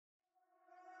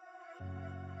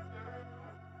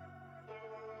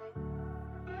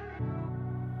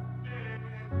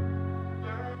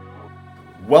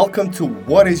Welcome to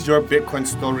What is Your Bitcoin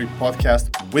Story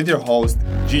podcast with your host,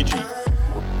 Gigi.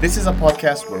 This is a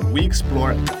podcast where we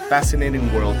explore the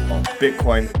fascinating world of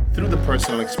Bitcoin through the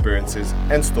personal experiences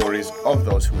and stories of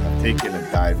those who have taken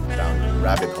a dive down the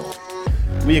rabbit hole.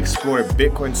 We explore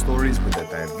Bitcoin stories with a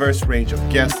diverse range of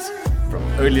guests, from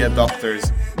early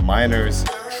adopters, miners,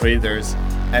 traders,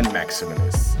 and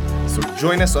maximalists. So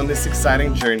join us on this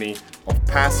exciting journey of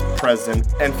past, present,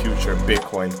 and future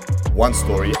Bitcoin, one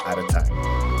story at a time.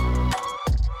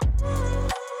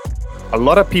 A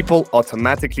lot of people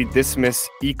automatically dismiss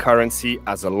e-currency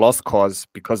as a lost cause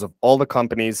because of all the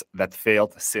companies that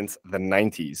failed since the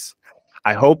 90s.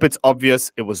 I hope it's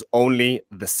obvious it was only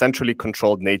the centrally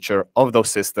controlled nature of those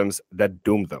systems that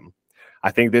doomed them.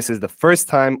 I think this is the first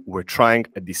time we're trying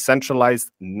a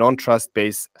decentralized,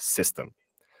 non-trust-based system.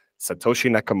 Satoshi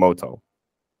Nakamoto.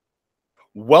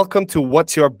 Welcome to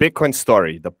What's Your Bitcoin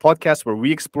Story, the podcast where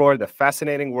we explore the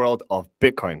fascinating world of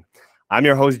Bitcoin. I'm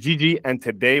your host, Gigi, and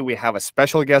today we have a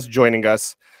special guest joining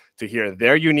us to hear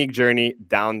their unique journey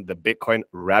down the Bitcoin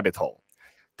rabbit hole.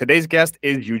 Today's guest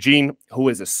is Eugene, who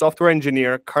is a software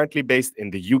engineer currently based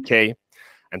in the UK.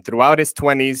 And throughout his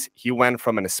 20s, he went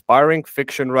from an aspiring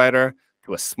fiction writer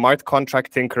to a smart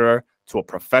contract tinkerer to a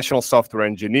professional software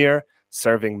engineer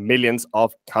serving millions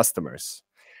of customers.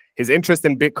 His interest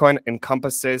in Bitcoin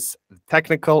encompasses the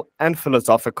technical and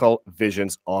philosophical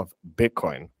visions of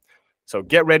Bitcoin. So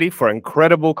get ready for an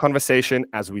incredible conversation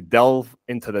as we delve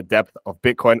into the depth of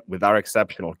Bitcoin with our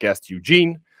exceptional guest,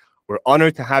 Eugene. We're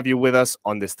honored to have you with us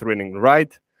on this thrilling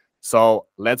ride. So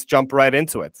let's jump right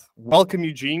into it. Welcome,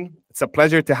 Eugene. It's a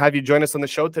pleasure to have you join us on the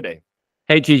show today.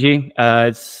 Hey, Gigi.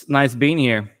 It's nice being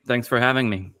here. Thanks for having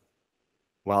me.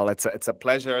 Well, it's a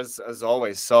pleasure as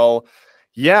always. So,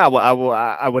 yeah, well,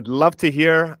 I would love to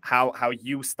hear how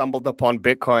you stumbled upon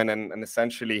Bitcoin and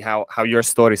essentially how your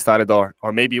story started, or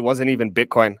maybe it wasn't even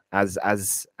Bitcoin as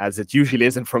it usually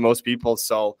isn't for most people.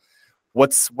 So,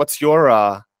 what's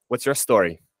your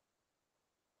story?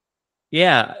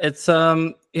 Yeah, it's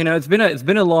it's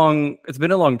been a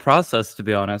long process, to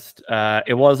be honest.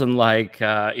 It wasn't like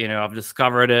I've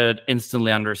discovered it,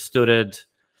 instantly understood it.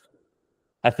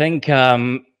 I think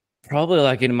probably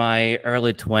like in my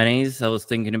early 20s, I was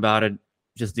thinking about it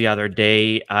just the other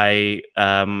day. I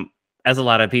as a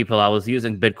lot of people, I was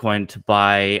using Bitcoin to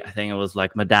buy, I think it was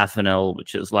like modafinil,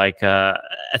 which is like a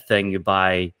thing you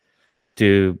buy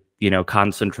to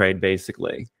concentrate,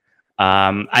 basically.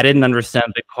 I didn't understand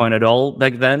Bitcoin at all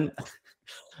back then.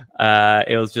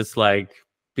 It was just like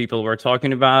people were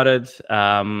talking about it.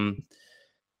 So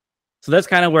that's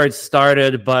kind of where it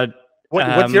started. But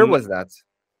what year was that?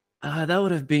 That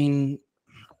would have been,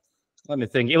 let me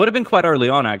think. It would have been quite early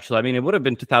on, actually. I mean, it would have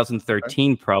been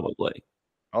 2013, probably.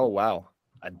 Oh, wow.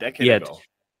 A decade ago.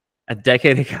 A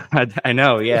decade ago. I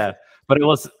know, yeah. But it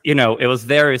was, it was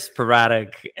very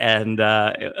sporadic. And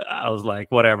I was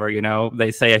like, whatever, they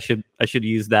say I should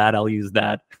use that. I'll use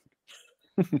that.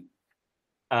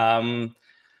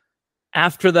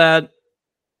 After that,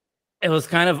 it was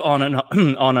kind of on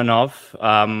and off.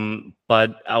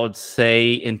 But I would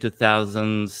say in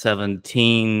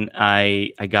 2017,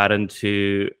 I got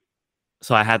into,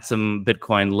 so I had some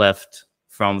Bitcoin left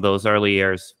from those early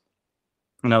years.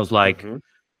 And I was like,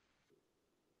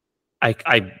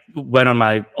 I went on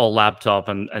my old laptop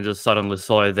and just suddenly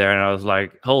saw it there. And I was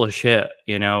like, holy shit,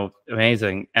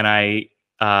 amazing. And I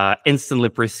instantly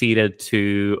proceeded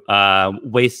to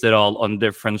waste it all on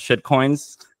different shit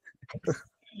coins.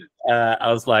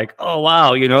 I was like, oh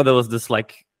wow, there was this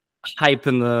like hype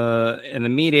in the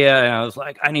media, and I was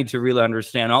like, I need to really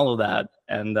understand all of that.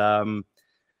 And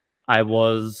I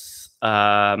was,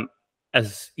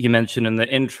 as you mentioned in the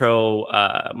intro,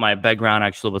 my background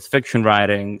actually was fiction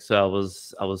writing, so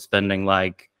I was spending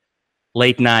like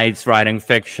late nights writing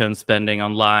fiction, spending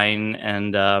online,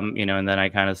 and and then I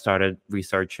kind of started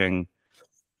researching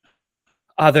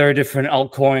other different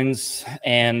altcoins.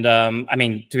 And I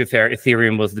mean, to be fair,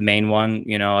 Ethereum was the main one.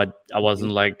 I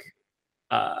wasn't like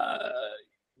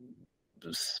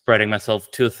spreading myself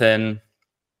too thin.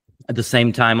 At the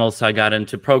same time, also, I got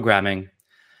into programming.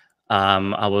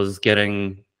 I was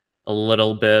getting a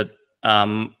little bit, I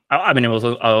mean,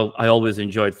 I always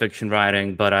enjoyed fiction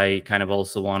writing, but I kind of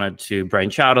also wanted to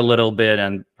branch out a little bit,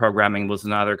 and programming was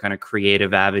another kind of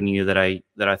creative avenue that I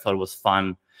thought was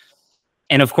fun.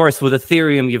 And of course, with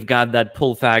Ethereum, you've got that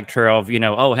pull factor of,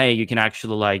 oh, hey, you can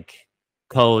actually like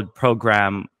code,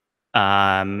 program,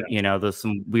 there's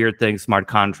some weird things, smart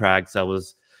contracts. I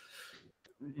was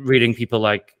reading people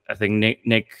like, I think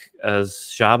Nick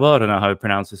Szabo, I don't know how to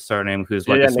pronounce his surname, who's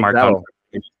like a smart contract.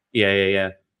 Yeah.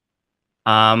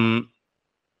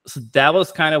 So that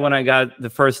was kind of when I got the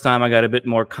first time I got a bit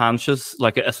more conscious,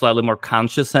 like a slightly more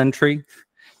conscious entry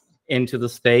into the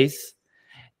space.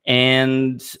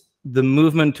 And the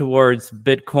movement towards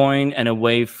Bitcoin and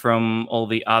away from all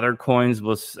the other coins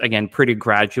was, again, pretty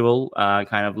gradual,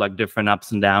 kind of like different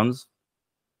ups and downs.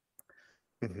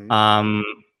 Mhm.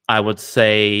 I would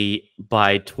say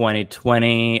by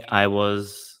 2020, I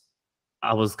was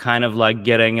kind of like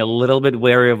getting a little bit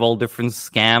wary of all different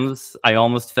scams. I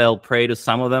almost fell prey to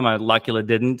some of them. I luckily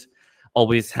didn't.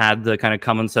 Always had the kind of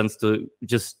common sense to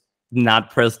just not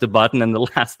press the button in the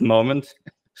last moment.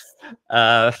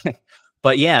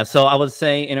 But yeah, so I would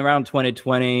say in around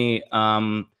 2020,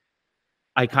 I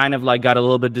kind of like got a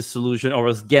little bit disillusioned, or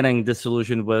was getting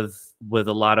disillusioned with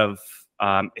a lot of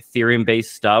Ethereum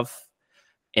based stuff,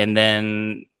 and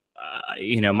then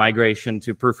migration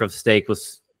to proof of stake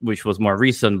which was more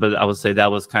recent. But I would say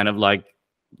that was kind of like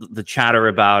the chatter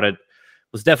about it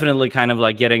was definitely kind of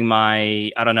like getting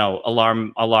my, I don't know,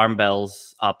 alarm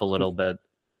bells up a little bit.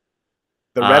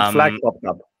 The red flag popped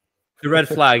up. The red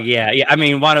flag, yeah. I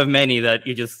mean, one of many that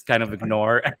you just kind of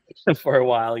ignore for a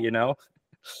while, Yeah,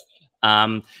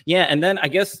 and then I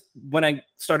guess when I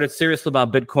started seriously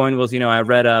about Bitcoin was, I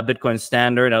read a Bitcoin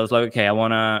Standard. I was like, okay, I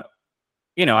want to,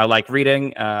 I like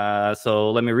reading,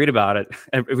 so let me read about it.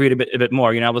 Read a bit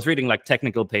more. I was reading like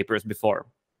technical papers before.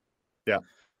 Yeah.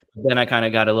 Then I kind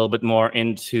of got a little bit more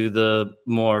into the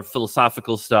more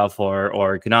philosophical stuff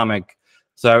or economic.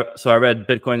 So I read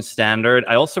Bitcoin Standard.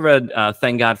 I also read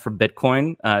Thank God for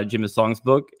Bitcoin, Jimmy Song's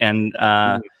book, and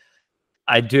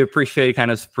I do appreciate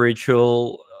kind of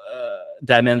spiritual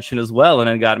dimension as well. And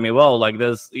it got me, well, like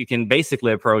this, you can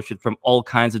basically approach it from all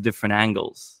kinds of different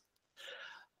angles.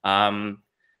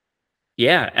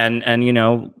 Yeah, and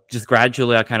just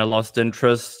gradually I kind of lost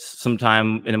interest,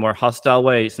 sometime in a more hostile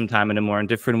way, sometime in a more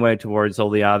indifferent way towards all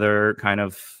the other kind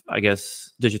of, I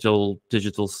guess, digital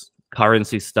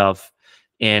currency stuff,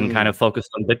 and kind of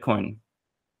focused on Bitcoin.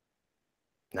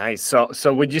 Nice.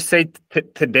 So would you say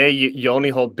today you only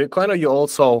hold Bitcoin, or you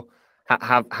also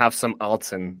have some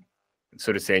alts in,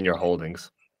 so to say, in your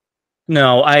holdings?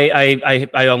 No,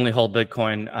 I only hold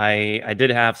Bitcoin. I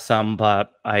did have some,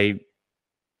 but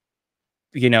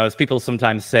as people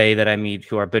sometimes say that I meet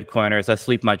who are Bitcoiners, I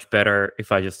sleep much better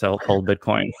if I just hold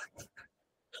Bitcoin.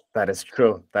 That is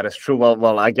true. That is true.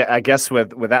 Well, I guess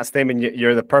with that statement,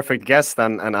 you're the perfect guest,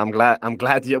 and I'm glad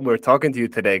we're talking to you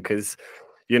today, because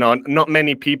not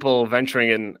many people venturing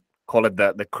in, call it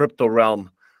the crypto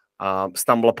realm,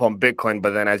 stumble upon Bitcoin, but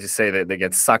then, as you say, they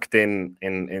get sucked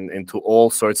into all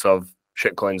sorts of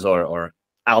shitcoins or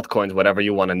altcoins, whatever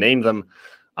you want to name them.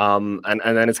 And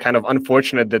then it's kind of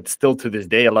unfortunate that still to this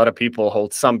day, a lot of people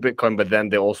hold some Bitcoin, but then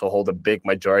they also hold a big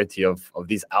majority of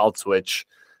these alts, which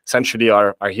essentially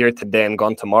are here today and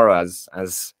gone tomorrow,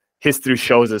 as history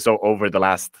shows us over the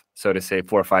last, so to say,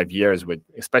 4 or 5 years,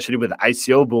 especially with the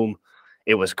ICO boom.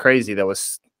 It was crazy. There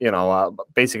was,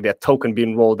 basically a token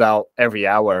being rolled out every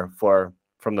hour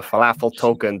from the falafel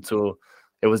token to,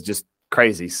 it was just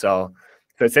crazy. So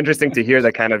it's interesting to hear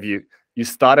that kind of you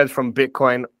started from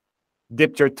Bitcoin,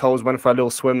 dipped your toes, went for a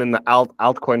little swim in the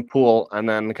altcoin pool, and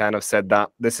then kind of said that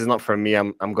this is not for me.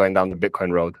 I'm going down the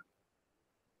Bitcoin road.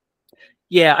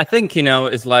 Yeah, I think,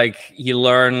 it's like you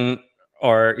learn,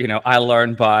 or, I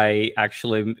learned by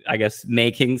actually, I guess,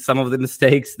 making some of the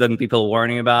mistakes than people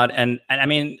warning about. And I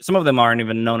mean, some of them aren't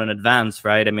even known in advance,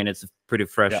 right? I mean, it's a pretty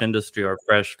fresh industry, or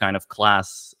fresh kind of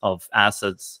class of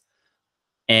assets.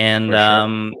 And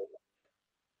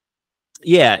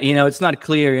yeah, it's not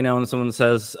clear, when someone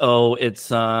says, oh,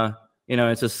 it's it's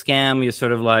a scam, you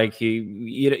sort of like,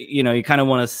 you kind of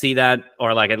want to see that,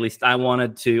 or like, at least I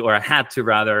wanted to, or I had to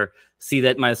rather see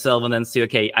that myself, and then see,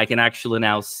 okay, I can actually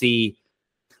now see,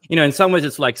 in some ways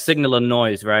it's like signal and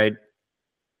noise, right?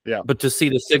 Yeah. But to see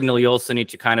the signal, you also need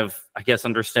to kind of, I guess,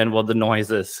 understand what the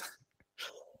noise is.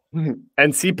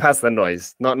 And see past the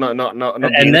noise, not be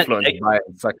influenced by it,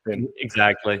 sucked in.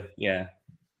 Exactly. Yeah.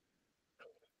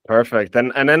 Perfect.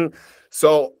 And then,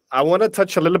 so I want to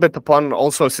touch a little bit upon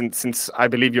also, since I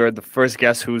believe you're the first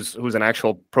guest who's an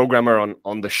actual programmer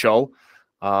on the show.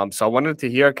 So I wanted to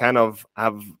hear kind of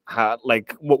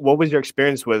like what was your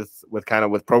experience with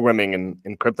programming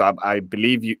in crypto? I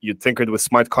believe you tinkered with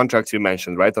smart contracts, you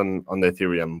mentioned, right, on the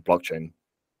Ethereum blockchain.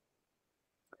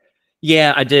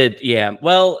 Yeah, I did. Yeah.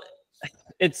 Well,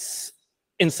 it's,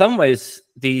 in some ways,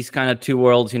 these kind of two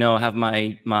worlds, have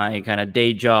my kind of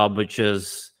day job, which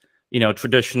is,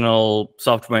 traditional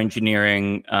software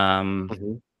engineering,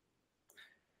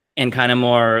 and kind of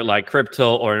more like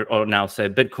crypto, or now say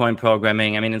Bitcoin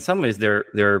programming. I mean, in some ways they're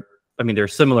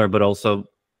similar, but also,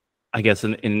 I guess,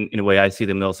 in a way I see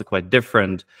them, they're also quite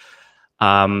different.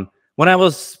 When I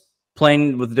was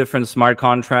playing with different smart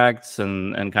contracts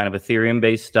and kind of Ethereum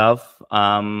based stuff,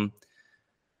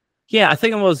 yeah, I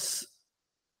think it was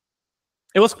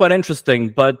quite interesting.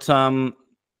 But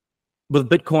with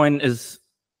Bitcoin is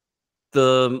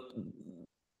the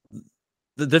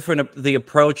the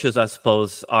approaches, I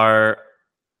suppose, are,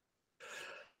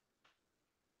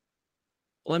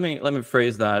 let me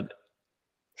phrase that.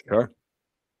 Sure.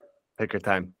 Take your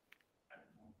time.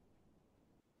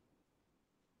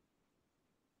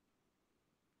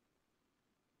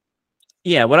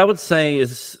 Yeah, what I would say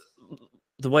is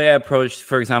the way I approach,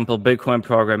 for example, Bitcoin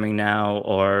programming now,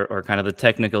 or kind of the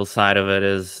technical side of it,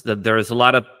 is that there is a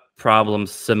lot of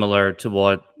problems similar to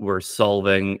what we're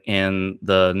solving in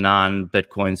the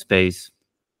non-Bitcoin space.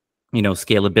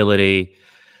 Scalability.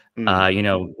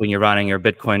 When you're running your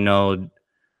Bitcoin node,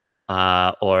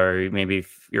 or maybe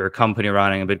if you're a company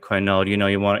running a Bitcoin node,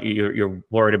 you're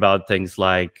worried about things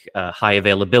like high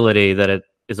availability, that it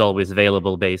is always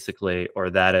available, basically, or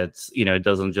that it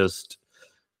doesn't just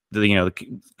the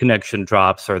connection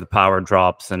drops or the power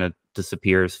drops and it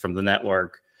disappears from the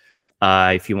network.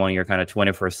 If you want your kind of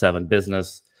 24/7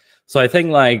 business. So I think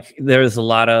like there's a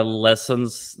lot of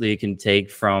lessons that you can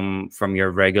take from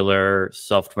your regular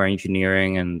software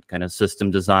engineering and kind of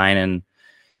system design, and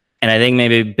I think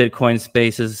maybe Bitcoin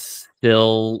spaces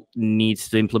still needs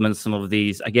to implement some of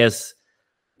these, I guess,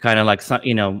 kind of like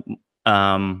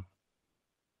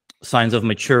signs of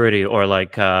maturity, or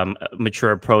like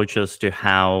mature approaches to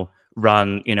how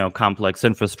run complex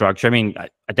infrastructure. I mean,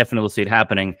 I definitely see it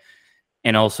happening.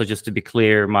 And also, just to be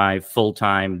clear, my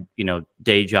full-time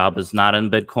day job is not in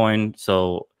Bitcoin,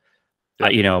 so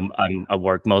I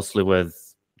work mostly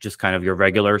with just kind of your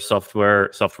regular software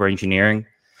engineering.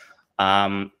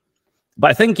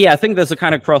 But I think there's a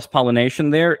kind of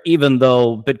cross-pollination there, even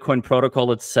though Bitcoin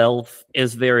protocol itself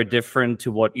is very different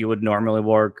to what you would normally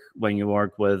work when you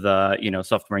work with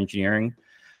software engineering.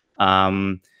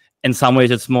 In some ways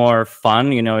it's more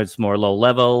fun, it's more low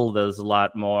level. There's a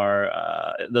lot more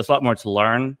to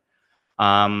learn.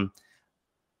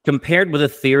 Compared with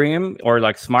Ethereum or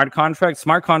like smart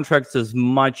contracts is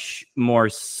much more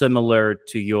similar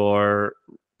to your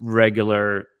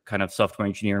regular kind of software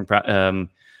engineering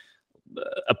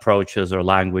approaches or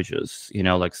languages,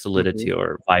 like Solidity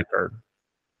or Viper.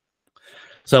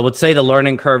 So I would say the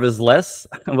learning curve is less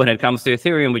when it comes to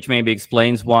Ethereum, which maybe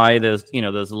explains why there's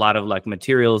a lot of like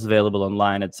materials available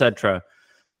online, etc.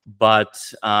 But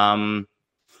I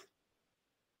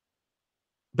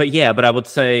would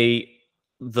say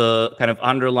the kind of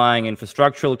underlying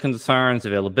infrastructural concerns,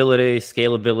 availability,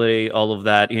 scalability, all of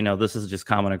that, this is just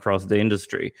common across the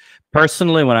industry.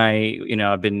 Personally, when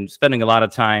I've been spending a lot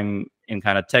of time in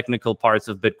kind of technical parts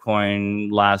of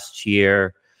Bitcoin last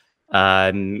year,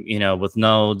 with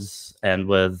nodes and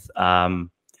with the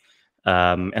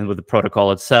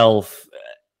protocol itself,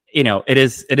 it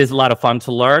is a lot of fun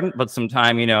to learn. But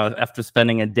sometimes, after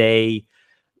spending a day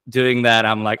doing that,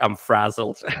 I'm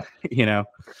frazzled. It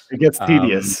gets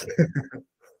tedious.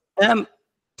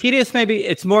 Tedious, maybe.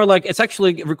 It's more like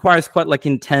it requires quite like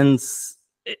intense.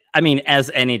 I mean,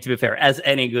 to be fair, as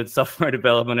any good software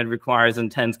development, it requires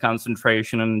intense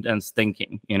concentration and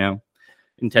thinking.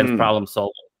 Intense problem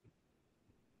solving.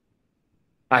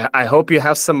 I hope you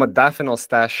have some modafinil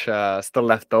stash still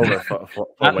left over for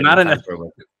when you tamper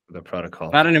with the protocol.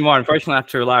 Not anymore. Unfortunately, I have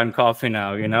to rely on coffee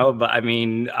now, but I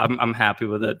mean, I'm happy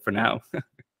with it for now.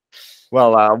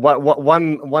 Well,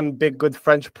 one big good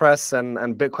French press and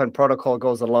Bitcoin protocol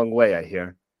goes a long way, I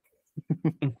hear.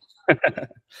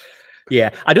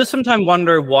 Yeah, I do sometimes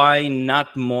wonder why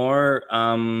not more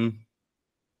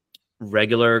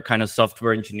regular kind of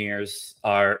software engineers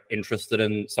are interested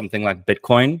in something like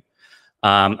Bitcoin.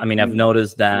 I mean, I've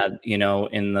noticed that, in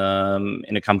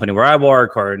a company where I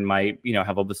work, or in my,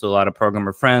 have obviously a lot of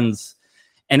programmer friends,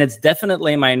 and it's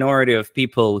definitely a minority of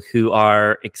people who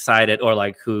are excited, or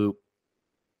like who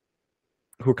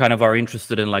kind of are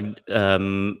interested in like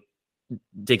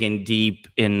digging deep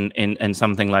in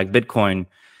something like Bitcoin.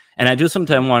 And I do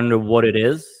sometimes wonder what it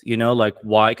is, like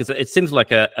why, because it seems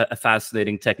like a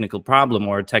fascinating technical problem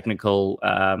or a technical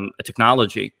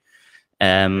technology.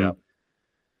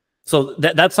 So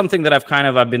that's something that I've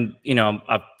been,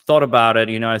 I've thought about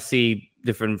it. I see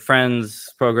different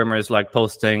friends, programmers, like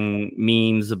posting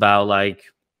memes about like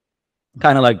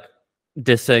kind of like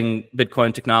dissing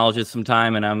Bitcoin technologies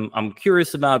sometime, and I'm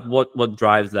curious about what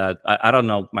drives that. I don't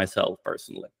know myself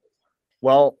personally.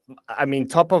 Well, I mean,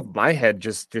 top of my head,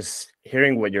 just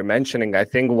hearing what you're mentioning, I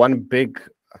think one big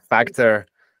factor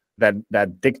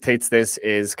that dictates this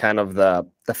is kind of the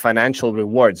financial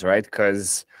rewards, right?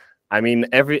 Because I mean,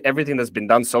 everything that's been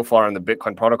done so far on the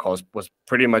Bitcoin protocols was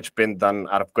pretty much been done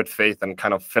out of good faith and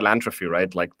kind of philanthropy,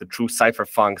 right? Like the true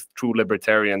cypherpunks, true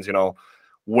libertarians,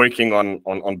 working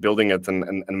on building it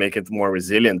and make it more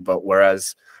resilient. But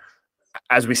whereas,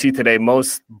 as we see today,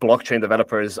 most blockchain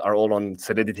developers are all on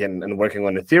Solidity and working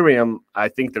on Ethereum. I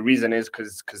think the reason is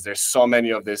because there's so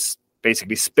many of this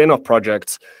basically spin-off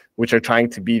projects which are trying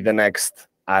to be the next,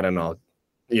 I don't know,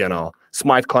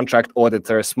 smart contract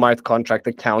auditors, smart contract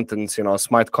accountants,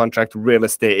 smart contract real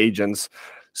estate agents.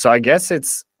 So I guess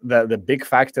it's the big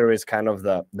factor is kind of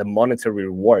the monetary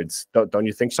rewards. Don't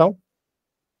you think so?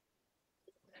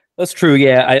 That's true.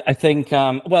 Yeah, I think.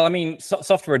 Well, I mean,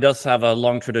 software does have a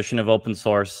long tradition of open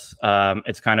source.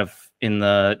 It's kind of in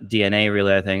the DNA,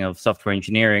 really, I think, of software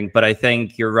engineering. But I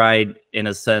think you're right in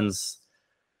a sense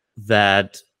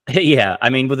that, yeah, I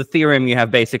mean, with Ethereum, you have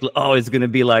basically, it's going to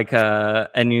be like a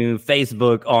new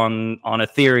Facebook on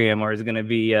Ethereum, or it's going to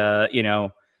be, a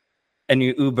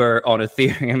new Uber on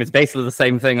Ethereum. It's basically the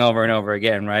same thing over and over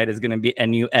again, right? It's going to be a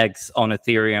new X on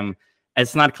Ethereum.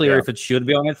 It's not clear if it should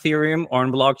be on Ethereum or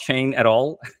on blockchain at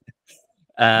all.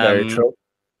 Very true.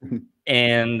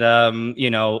 And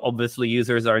obviously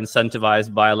users are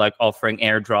incentivized by like offering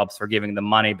airdrops or giving them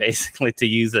money basically to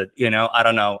use it. I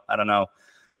don't know.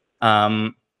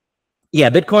 Yeah,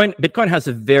 Bitcoin has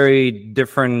a very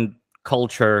different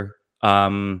culture.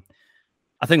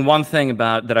 I think one thing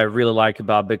that I really like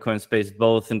about Bitcoin space,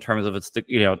 both in terms of its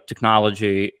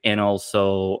technology and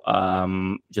also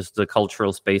just the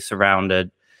cultural space around it,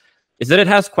 is that it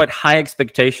has quite high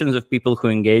expectations of people who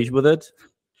engage with it.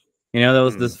 There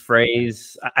was this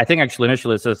phrase, I think actually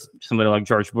initially it says somebody like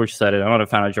George Bush said it. I'm not a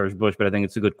fan of George Bush, but I think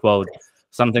it's a good quote.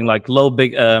 Something like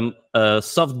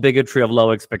soft bigotry of low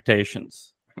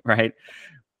expectations, right?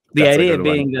 The idea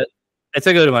being that it's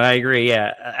a good one. I agree.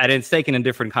 Yeah. And it's taken in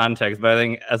different contexts, but I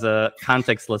think as a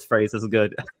contextless phrase is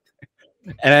good.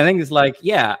 And I think it's like,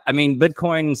 yeah, I mean,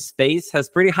 Bitcoin space has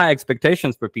pretty high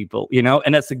expectations for people,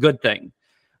 and that's a good thing.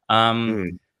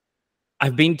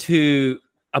 I've been to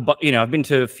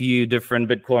a few different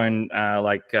Bitcoin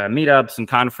meetups and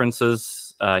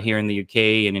conferences here in the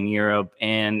UK and in Europe.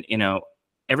 And,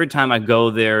 every time I go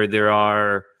there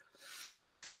are,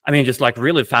 just like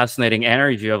really fascinating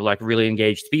energy of like really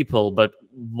engaged people. But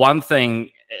one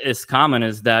thing is common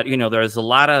is that, there's a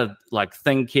lot of like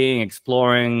thinking,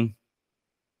 exploring,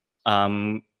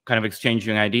 kind of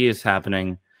exchanging ideas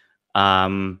happening.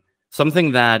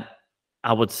 Something that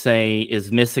I would say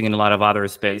is missing in a lot of other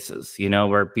spaces,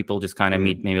 where people just kind of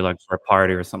meet maybe like for a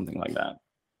party or something like that.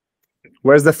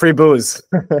 Where's the free booze?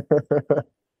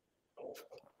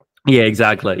 Yeah,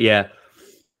 exactly. Yeah.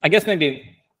 I guess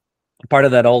maybe part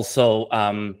of that also,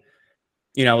 I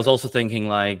was also thinking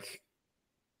like,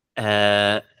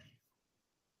 there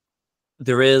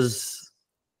is,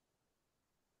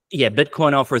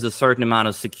 Bitcoin offers a certain amount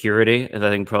of security, and I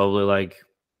think probably like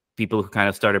people who kind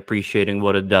of start appreciating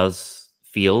what it does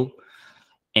feel.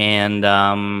 And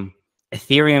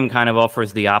Ethereum kind of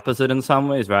offers the opposite in some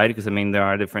ways, right? Because there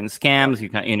are different scams. You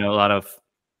can, a lot of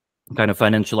kind of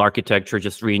financial architecture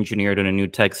just re-engineered on a new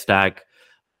tech stack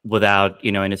without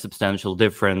any substantial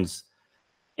difference.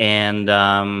 And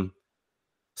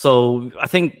so I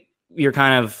think you're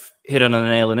kind of hit on the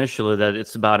nail initially that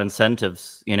it's about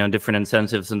incentives. Different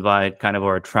incentives invite kind of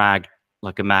or attract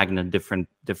like a magnet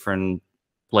different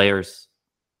players.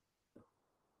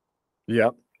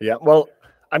 Yeah. Well,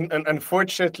 and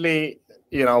unfortunately,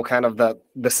 kind of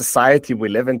the society we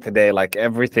live in today, like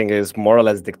everything is more or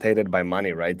less dictated by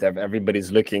money, right?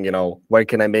 Everybody's looking, where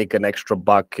can I make an extra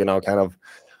buck? Kind of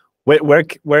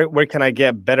where can I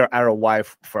get better ROI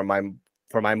for my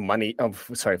money?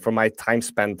 For my time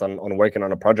spent on working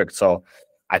on a project. So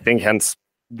I think hence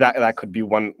that could be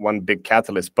one big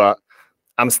catalyst. But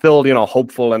I'm still,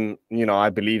 hopeful, and I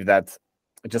believe that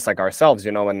just like ourselves,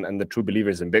 and the true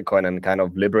believers in Bitcoin and kind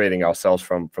of liberating ourselves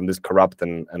from this corrupt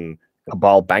and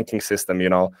cabal banking system,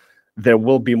 there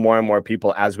will be more and more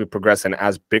people as we progress, and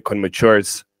as Bitcoin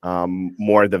matures,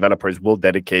 more developers will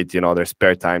dedicate, their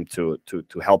spare time to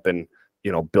helping,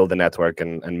 build a network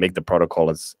and make the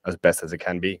protocol as best as it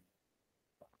can be.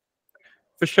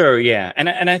 For sure, yeah,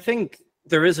 and I think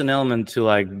there is an element to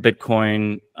like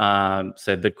Bitcoin,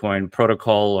 say Bitcoin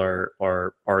protocol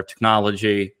or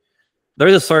technology.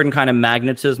 There's a certain kind of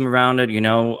magnetism around it,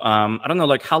 I don't know,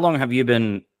 like how long have you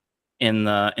been in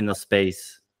the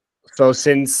space? So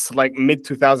since like mid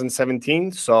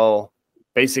 2017, so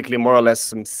basically more or less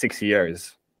some 6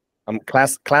 years. I'm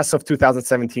class of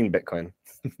 2017 Bitcoin.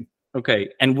 Okay,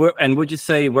 and would you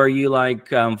say were you like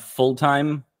full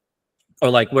time, or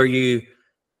like were you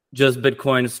just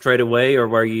Bitcoin straight away, or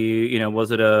were you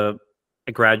was it a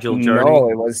a gradual journey?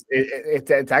 No,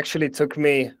 it actually took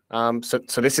me so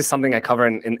this is something I cover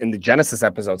in the Genesis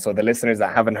episode. So the listeners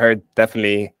that haven't heard,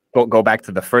 definitely go back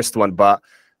to the first one. But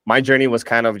my journey was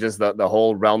kind of just the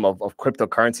whole realm of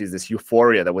cryptocurrencies, this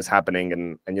euphoria that was happening,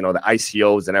 and the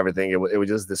ICOs and everything. It was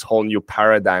just this whole new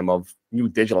paradigm of new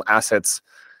digital assets.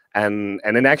 And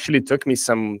it actually took me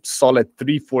some solid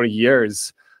 3-4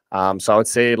 years. So I would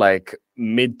say like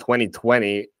mid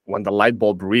 2020, when the light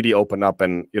bulb really opened up,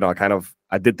 and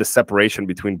I did the separation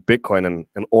between Bitcoin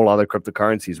and all other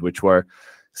cryptocurrencies, which were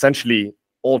essentially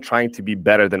all trying to be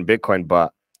better than Bitcoin.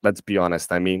 But let's be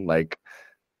honest, I mean, like,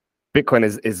 Bitcoin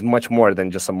is much more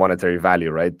than just a monetary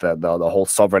value, right? The whole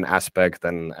sovereign aspect,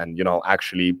 and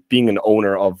actually being an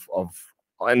owner of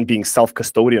and being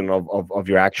self-custodian of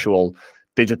your actual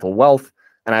digital wealth.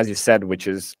 And as you said, which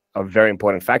is a very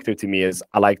important factor to me, is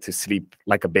I like to sleep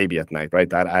like a baby at night,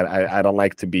 right? I don't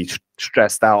like to be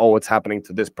stressed out. Oh, what's happening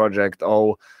to this project?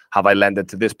 Oh, have I landed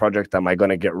to this project? Am I going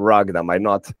to get rugged? Am I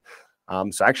not?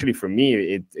 So actually for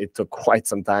me, it took quite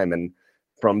some time. And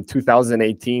from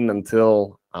 2018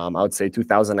 until I would say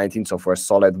 2019, so for a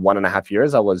solid 1.5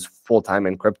 years, I was full-time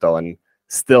in crypto. And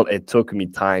still, it took me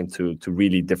time to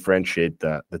really differentiate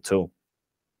the two.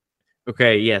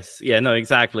 Okay. Yes. Yeah. No.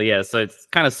 Exactly. Yeah. So it's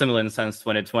kind of similar in the sense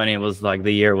 2020 was like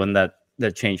the year when that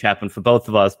change happened for both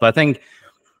of us. But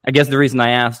I guess the reason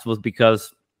I asked was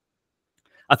because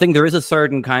I think there is a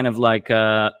certain kind of like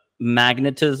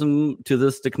magnetism to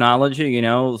this technology.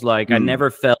 It's like I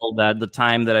never felt that the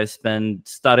time that I spend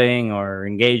studying or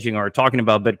engaging or talking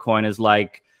about Bitcoin is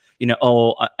like,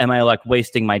 oh, am I like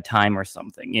wasting my time or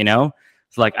something?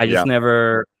 It's like I just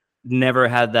never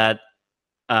had that.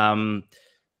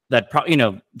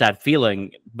 That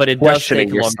feeling, but it does take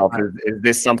a long time. Is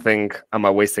this something, am I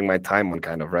wasting my time on,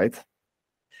 kind of, right?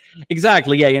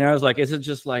 Exactly. Yeah. I was like, is it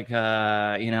just like,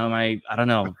 I don't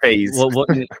know. Phase. What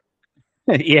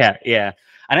yeah. Yeah.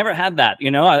 I never had that,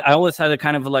 I always had a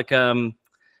kind of like, a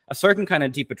certain kind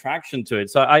of deep attraction to it.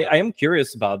 So I am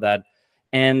curious about that.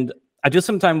 And I just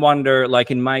sometimes wonder, like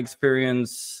in my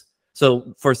experience,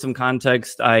 so for some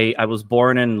context, I was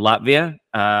born in Latvia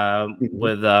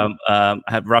with I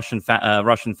had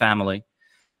Russian family,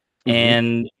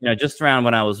 and just around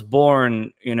when I was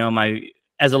born,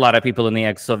 as a lot of people in the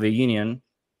ex-Soviet Union,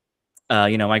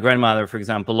 my grandmother, for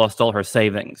example, lost all her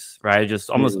savings, right? Just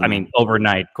almost, I mean,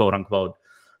 overnight, quote unquote.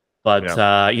 But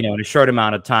in a short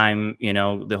amount of time,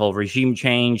 the whole regime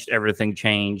changed, everything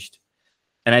changed,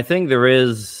 and I think there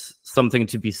is something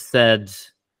to be said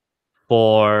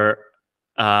for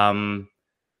Bitcoin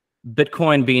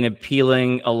being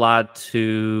appealing a lot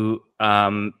to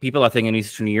people, I think, in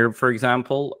Eastern Europe, for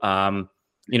example.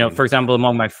 For example,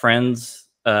 among my friends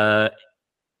in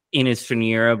Eastern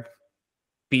Europe,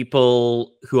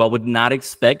 people who I would not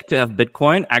expect to have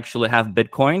Bitcoin actually have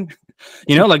Bitcoin.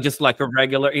 Like just like a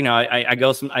regular, I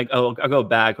go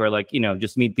back, or like,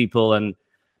 just meet people, and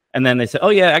then they say, oh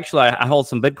yeah, actually I hold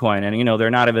some Bitcoin, and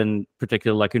they're not even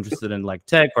particularly like interested in like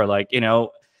tech, or like, it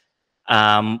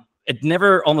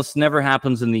almost never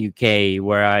happens in the UK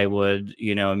where I would,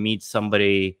 meet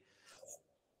somebody,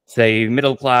 say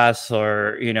middle class,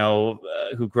 or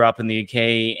who grew up in the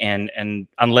UK, and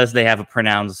unless they have a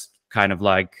pronounced kind of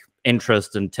like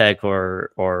interest in tech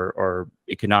or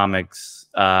economics.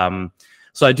 So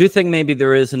I do think maybe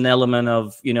there is an element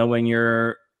of, when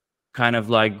you're kind of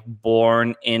like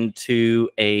born into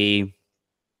a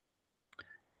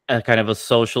kind of a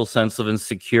social sense of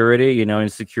insecurity,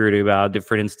 insecurity about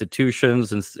different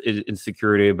institutions, and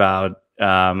insecurity about,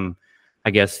 I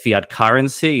guess, fiat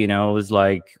currency. It's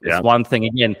like, it's one thing,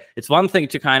 again, it's one thing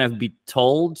to kind of be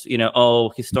told, oh,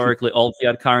 historically all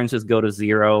fiat currencies go to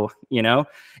zero,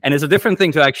 and it's a different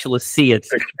thing to actually see it,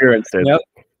 experience it,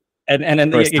 and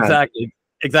then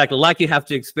exactly, like you have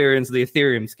to experience the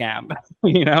Ethereum scam,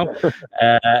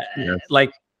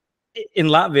 like in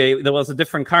Latvia, there was a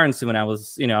different currency when I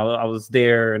was, I was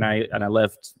there, and I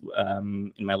left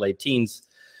in my late teens.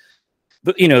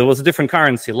 But it was a different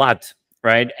currency, lat,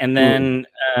 right? And then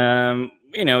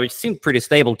it seemed pretty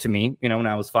stable to me, when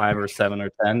I was 5 or 7 or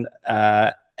 10.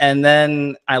 And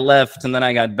then I left, and then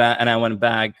I got back, and I went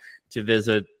back to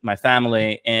visit my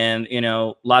family, and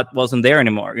lat wasn't there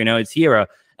anymore. It's euro,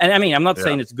 and I mean, I'm not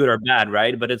saying it's good or bad,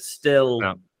 right? But it's still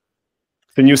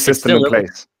the new system in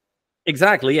place.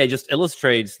 Exactly. Yeah, it just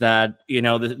illustrates that,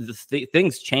 the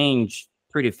things change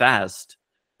pretty fast.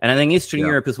 And I think Eastern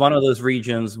Europe is one of those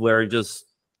regions where just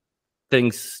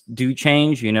things do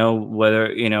change, whether,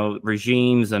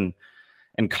 regimes and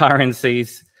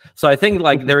currencies. So I think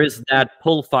like there is that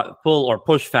pull or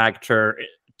push factor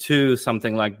to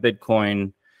something like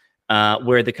Bitcoin,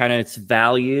 where the kind of its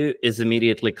value is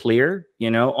immediately clear,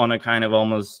 on a kind of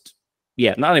almost,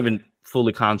 not even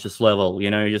fully conscious level. You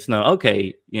just know,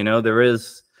 okay, there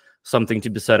is something to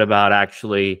be said about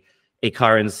actually a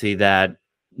currency that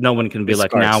no one can be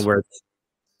like, now we're,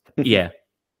 yeah.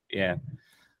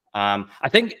 I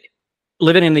think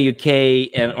living in the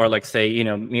UK or like say,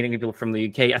 meeting people from the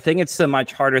UK, I think it's a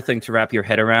much harder thing to wrap your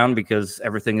head around because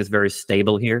everything is very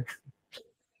stable here.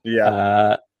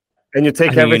 Yeah. And you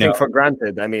take everything for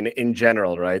granted. I mean, in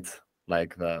general, right?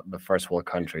 Like the first world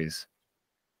countries.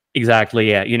 Exactly.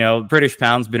 Yeah. British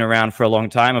pound's been around for a long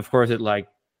time. Of course, it like,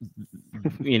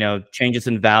 changes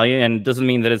in value, and doesn't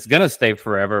mean that it's gonna stay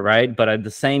forever, right? But at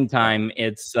the same time,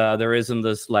 it's there isn't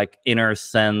this like inner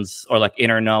sense or like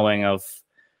inner knowing of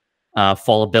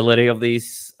fallibility of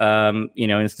these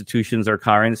institutions or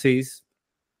currencies.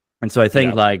 And so I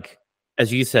think like,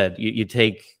 as you said, you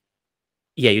take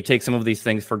some of these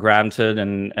things for granted,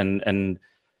 and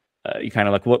you kind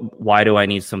of like, why do I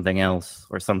need something else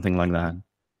or something like that?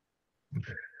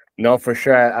 No, for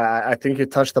sure. I think you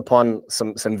touched upon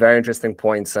some very interesting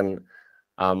points, and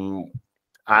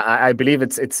I believe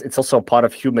it's also a part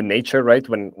of human nature, right?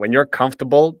 When you're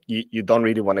comfortable, you don't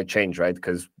really want to change, right?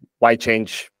 Because why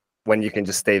change when you can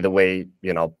just stay the way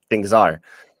things are?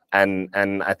 And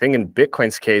I think in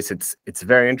Bitcoin's case, it's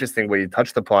very interesting where you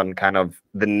touched upon kind of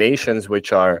the nations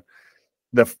which are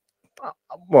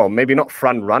well, maybe not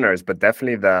front runners, but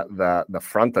definitely the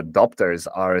front adopters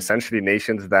are essentially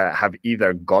nations that have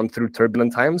either gone through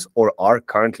turbulent times or are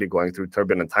currently going through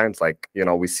turbulent times. Like,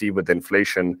 we see with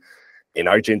inflation in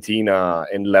Argentina,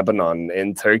 in Lebanon,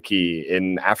 in Turkey,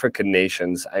 in African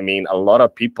nations. I mean, a lot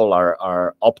of people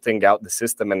are opting out the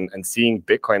system and seeing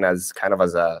Bitcoin as kind of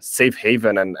as a safe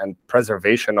haven and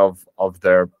preservation of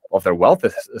their wealth,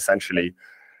 essentially.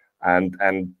 And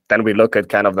then we look at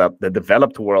kind of the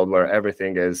developed world where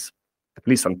everything is, at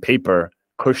least on paper,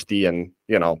 cushy and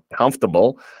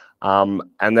comfortable,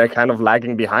 and they're kind of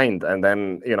lagging behind. And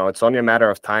then it's only a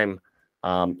matter of time,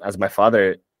 as my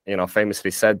father famously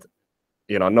said,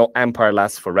 no empire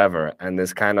lasts forever. And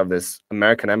this kind of this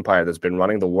American empire that's been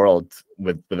running the world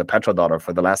with the petrodollar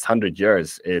for the last 100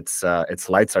 years, its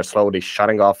lights are slowly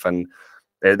shutting off, and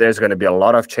there's going to be a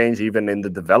lot of change even in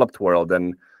the developed world.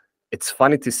 And it's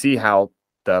funny to see how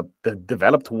the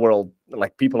developed world,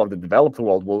 like people of the developed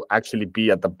world, will actually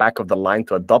be at the back of the line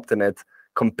to adopting it,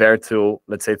 compared to,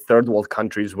 let's say, third world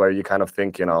countries where you kind of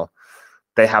think,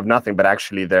 they have nothing, but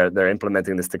actually they're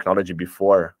implementing this technology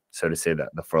before, so to say, the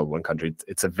third world country.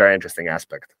 It's a very interesting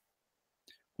aspect.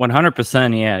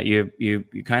 100%. Yeah, you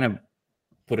kind of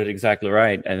put it exactly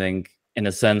right. I think in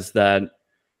a sense that,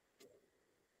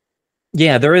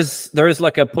 yeah, there is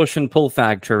like a push and pull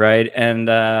factor, right? And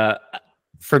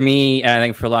for me, I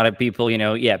think for a lot of people,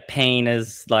 pain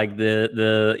is like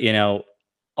the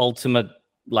ultimate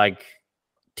like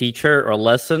teacher or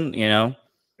lesson.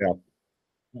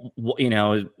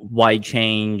 Why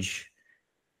change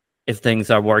if things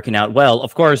are working out well?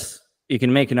 Of course, you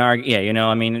can make an argument. Yeah,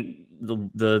 I mean,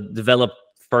 the developed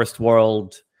first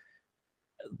world,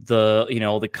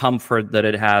 the comfort that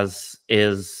it has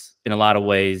is in a lot of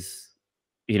ways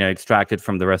extracted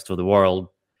from the rest of the world.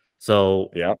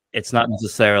 So it's not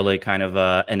necessarily kind of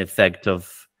an effect of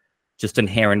just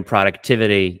inherent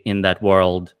productivity in that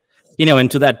world. And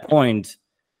to that point,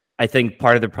 I think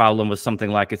part of the problem with something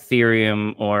like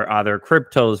Ethereum or other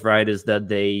cryptos, right, is that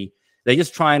they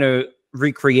just trying to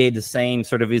recreate the same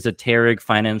sort of esoteric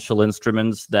financial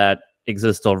instruments that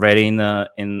exist already in the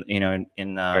West,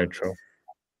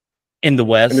 in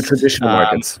the traditional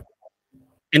markets.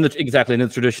 In the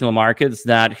traditional markets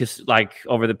that like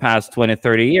over the past 20,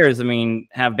 30 years, I mean,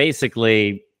 have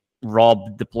basically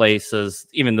robbed the places,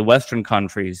 even the Western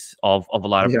countries, of a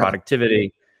lot of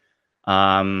productivity.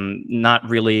 Not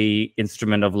really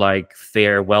instrument of like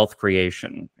fair wealth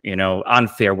creation,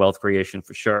 unfair wealth creation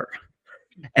for sure.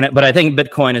 But I think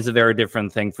Bitcoin is a very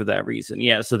different thing for that reason.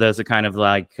 Yeah. So there's a kind of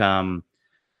like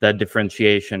that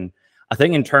differentiation. I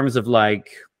think in terms of like,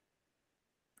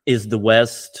 is the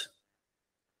West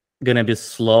going to be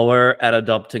slower at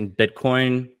adopting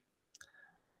Bitcoin?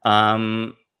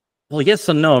 Well, yes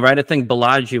and no, right? I think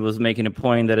Balaji was making a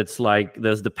point that it's like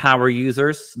there's the power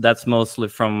users. That's mostly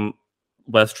from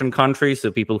Western countries,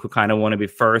 so people who kind of want to be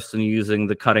first in using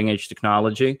the cutting edge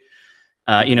technology.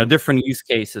 Different use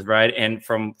cases, right? And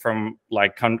from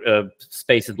like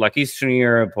spaces like Eastern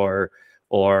Europe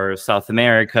or South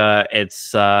America,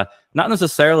 it's not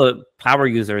necessarily power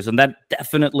users, and that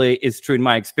definitely is true in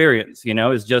my experience.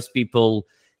 It's just people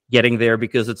getting there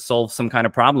because it solves some kind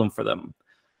of problem for them.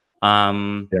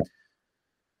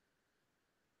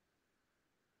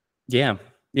 Yeah.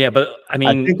 Yeah, but I I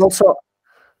mean, think also,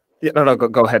 yeah, no,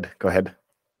 go ahead. Go ahead.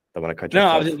 Don't want to cut you no,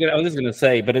 off. I was just gonna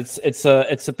say, but it's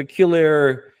a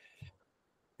peculiar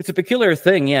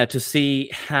thing, yeah, to see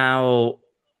how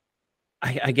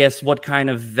I guess what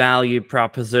kind of value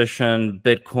proposition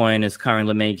Bitcoin is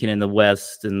currently making in the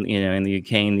West and in the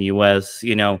UK and the US.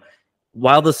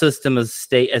 While the system is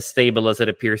as stable as it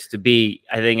appears to be,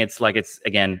 I think it's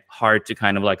again hard to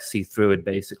kind of like see through it,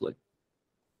 basically.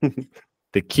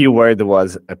 The key word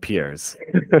was appears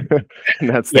in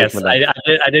that Yes, statement.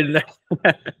 I didn't.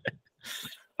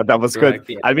 But that was good. Correct,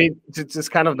 yeah. I mean, just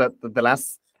kind of the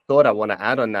last thought I want to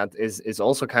add on that is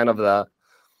also kind of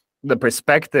the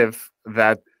perspective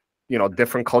that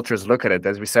different cultures look at it.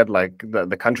 As we said, like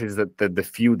the countries that the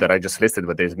few that I just listed,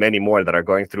 but there's many more that are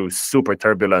going through super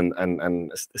turbulent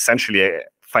and essentially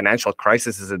financial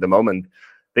crises at the moment.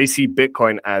 They see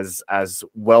Bitcoin as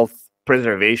wealth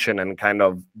preservation and kind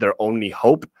of their only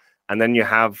hope. And then you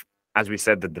have, as we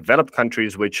said, the developed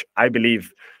countries, which I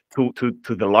believe to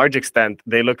the large extent,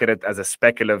 they look at it as a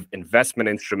speculative investment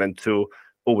instrument to,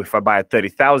 oh, if I buy at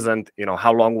 30,000,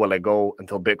 how long will I go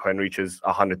until Bitcoin reaches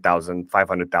 100,000,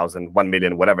 500,000, 1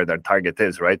 million, whatever their target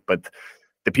is, right? But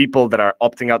the people that are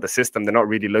opting out the system, they're not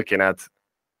really looking at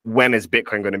when is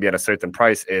Bitcoin going to be at a certain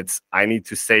price. It's, I need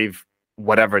to save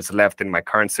whatever's left in my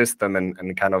current system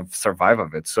and kind of survive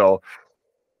of it. So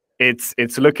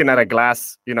it's looking at a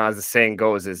glass, as the saying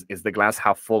goes, is the glass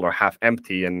half full or half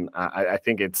empty? And I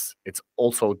think it's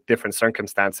also different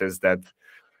circumstances that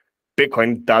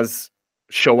Bitcoin does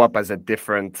show up as a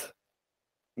different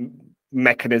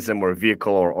mechanism or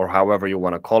vehicle or however you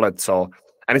want to call it. So,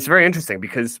 and it's very interesting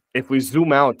because if we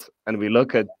zoom out and we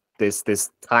look at this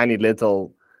tiny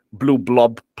little blue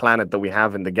blob planet that we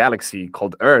have in the galaxy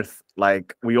called Earth,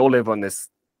 like we all live on this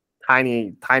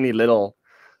tiny little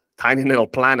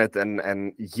planet,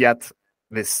 and yet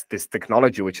this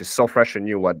technology, which is so fresh and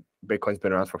new, what Bitcoin's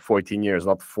been around for 14 years,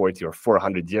 not 40 or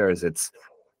 400 years,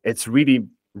 it's really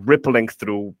rippling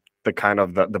through the kind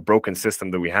of the broken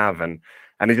system that we have, and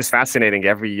it's just fascinating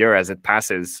every year as it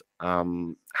passes,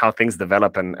 how things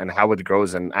develop and how it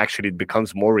grows, and actually it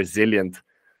becomes more resilient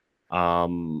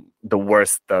the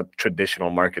worse the traditional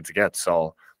markets get.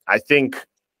 So I think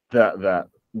the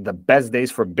best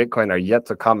days for Bitcoin are yet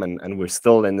to come, and we're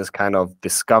still in this kind of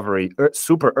discovery,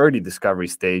 super early discovery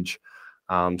stage.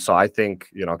 So I think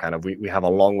kind of we have a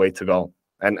long way to go,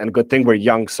 and good thing we're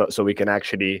young, so we can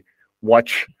actually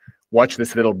watch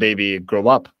this little baby grow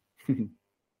up.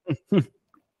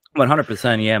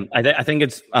 100%, yeah. I think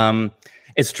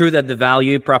it's true that the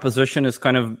value proposition is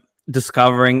kind of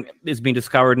being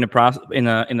discovered in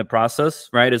the process,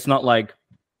 right? It's not like,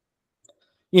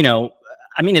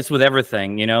 I mean, it's with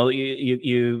everything,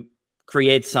 you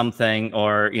create something,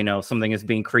 or something is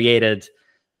being created.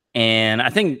 And I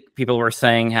think people were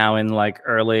saying how in like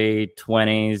early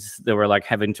 20s they were like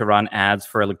having to run ads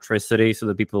for electricity so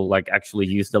that people like actually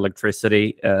used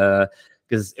electricity,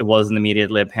 because it wasn't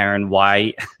immediately apparent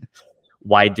why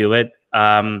do it.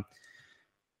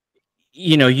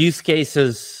 Use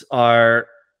cases are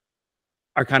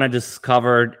kind of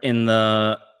discovered in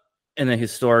the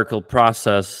historical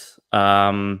process,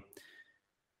 when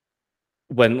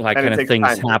like kind of things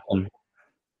happen.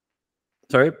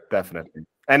 Sorry? Definitely.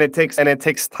 And it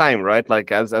takes time, right?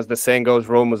 Like as the saying goes,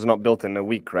 Rome was not built in a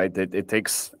week, right? It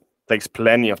takes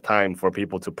plenty of time for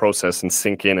people to process and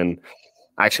sink in and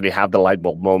actually have the light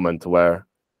bulb moment where,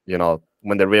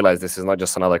 when they realize this is not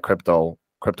just another crypto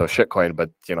shitcoin, but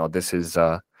this is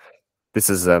a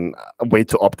way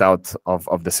to opt out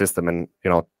of the system and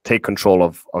take control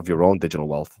of your own digital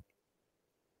wealth.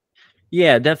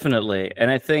 Yeah, definitely.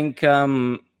 And I think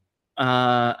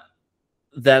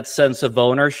that sense of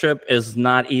ownership is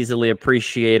not easily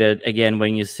appreciated, again,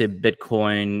 when you see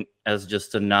Bitcoin as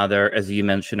just another, as you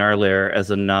mentioned earlier,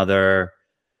 as another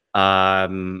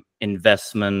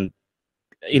investment,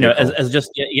 as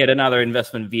just yet another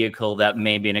investment vehicle that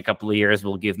maybe in a couple of years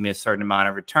will give me a certain amount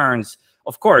of returns.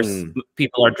 Of course,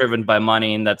 people are driven by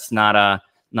money, and that's not a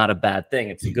bad thing.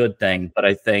 It's a good thing. But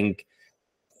I think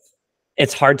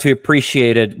it's hard to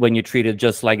appreciate it when you treat it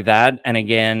just like that. And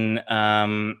again,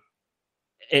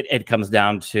 it comes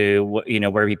down to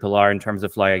where people are in terms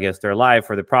of, like, I guess, their life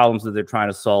or the problems that they're trying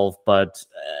to solve. But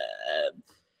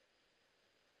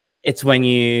it's when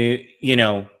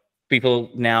people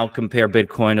now compare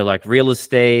Bitcoin to like real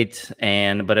estate,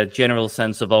 but a general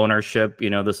sense of ownership.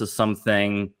 This is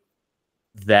something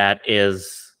that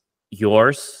is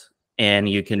yours, and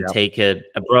you can take it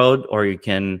abroad, or you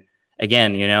can,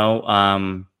 again,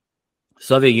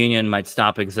 Soviet Union might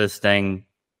stop existing.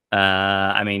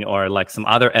 Or like some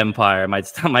other empire might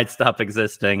stop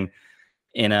existing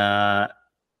in a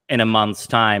in a month's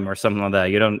time or something like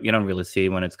that. You don't really see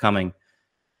when it's coming,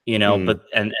 but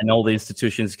and all the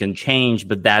institutions can change,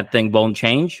 but that thing won't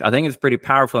change. I think it's pretty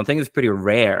powerful. I think it's pretty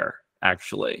rare,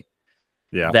 actually.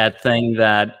 Yeah. That thing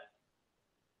that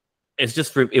it's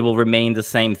just it will remain the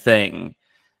same thing.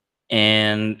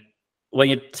 And when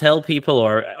you tell people,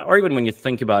 or even when you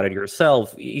think about it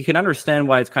yourself, you can understand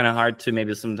why it's kind of hard to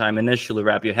maybe sometime initially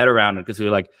wrap your head around it, because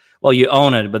you're like, well, you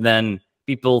own it, but then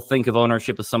people think of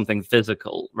ownership as something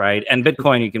physical, right? And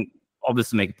Bitcoin, you can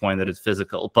obviously make a point that it's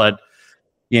physical, but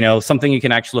something you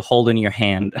can actually hold in your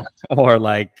hand or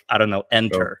like, I don't know,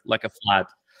 enter like a flat.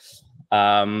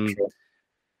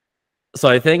 So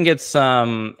I think it's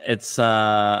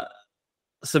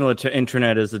similar to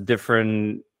internet, is a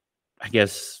different, I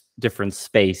guess, different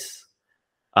space.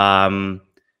 But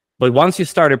once you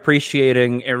start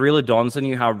appreciating, it really dawns on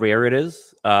you how rare it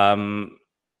is.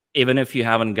 Even if you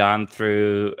haven't gone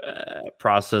through a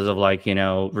process of like,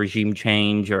 regime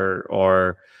change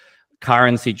or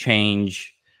currency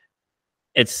change,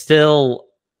 it's still,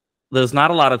 there's not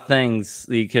a lot of things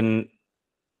that you can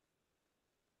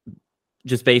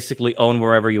just basically own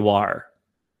wherever you are.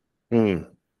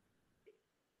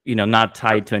 Not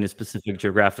tied to any specific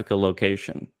geographical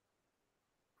location.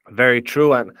 Very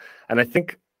true. And I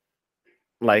think,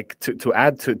 like, to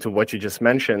add to what you just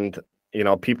mentioned,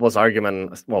 people's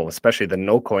argument, well, especially the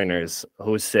no coiners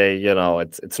who say,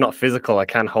 it's not physical, I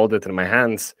can't hold it in my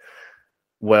hands.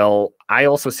 Well, I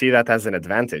also see that as an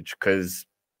advantage, because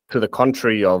to the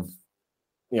contrary of,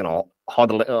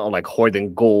 like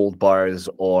hoarding gold bars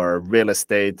or real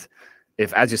estate,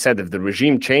 if, as you said, if the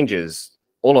regime changes,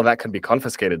 all of that can be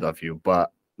confiscated of you.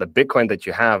 But the Bitcoin that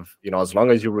you have, as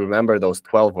long as you remember those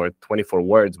 12 or 24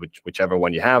 words, whichever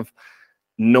one you have,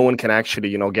 no one can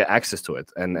actually, get access to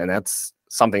it. And that's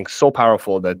something so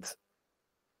powerful that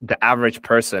the average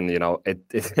person,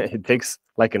 it takes,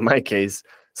 like in my case,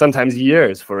 sometimes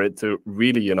years for it to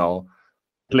really,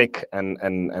 click and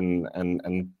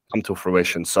come to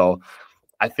fruition. So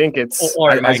I think it's,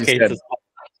 or in my as you case, said,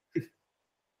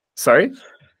 sorry?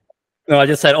 No, I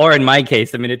just said, or in my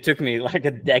case, I mean, it took me like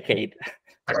a decade.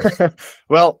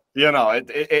 Well,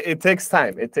 it takes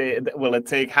time. Will it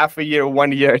take half a year,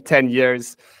 1 year, 10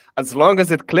 years? As long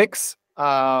as it clicks,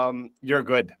 you're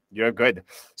good. You're good.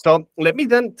 So let me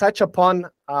then touch upon,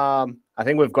 I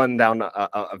think we've gone down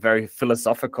a very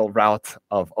philosophical route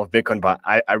of Bitcoin, but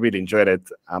I really enjoyed it.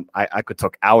 I could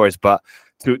talk hours, but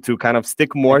to kind of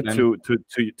stick more to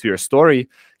your story,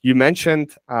 you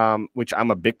mentioned, which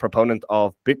I'm a big proponent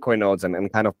of, Bitcoin nodes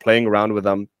and kind of playing around with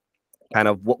them. Kind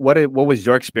of what was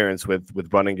your experience with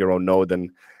running your own node,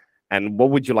 and what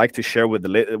would you like to share with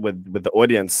the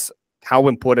audience? How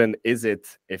important is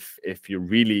it, if you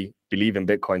really believe in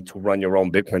Bitcoin, to run your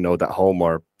own Bitcoin node at home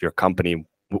or your company,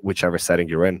 whichever setting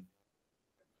you're in?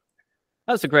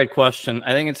 That's a great question.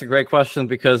 I think it's a great question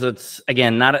because it's,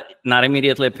 again, not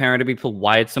immediately apparent to people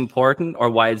why it's important or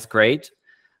why it's great.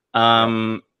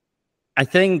 I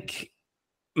think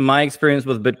my experience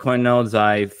with Bitcoin nodes,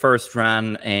 I first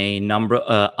ran a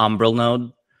Umbrel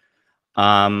node.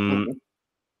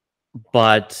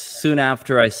 But soon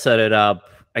after I set it up,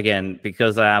 again,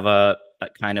 because I have a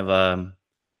kind of a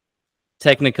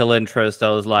technical interest, I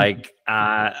was like,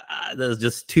 there's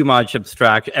just too much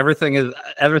abstraction. Everything is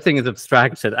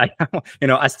abstracted.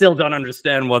 I still don't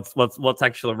understand what's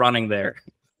actually running there.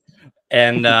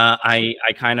 And I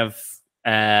kind of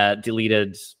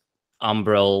deleted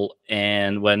Umbrel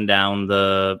and went down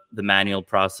the manual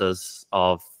process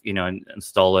of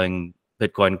installing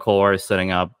Bitcoin Core,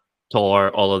 setting up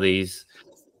Tor, all of these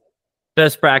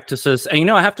best practices. And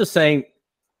I have to say,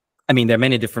 I mean, there are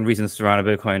many different reasons to run a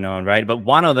Bitcoin node, right? But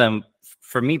one of them,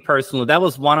 for me personally, that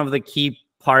was one of the key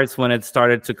parts when it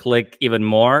started to click even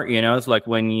more. It's like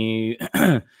when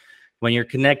you're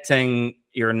connecting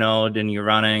your node and you're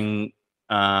running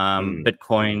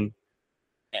Bitcoin,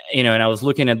 and I was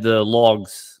looking at the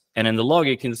logs, and in the log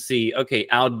you can see, okay,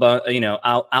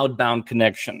 outbound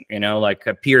connection, like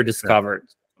a peer discovered,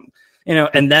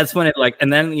 and that's when it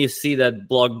and then you see that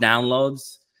blog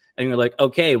downloads, and you're like,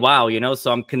 okay, wow,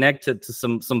 so I'm connected to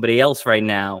somebody else right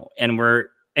now, and we're,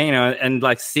 and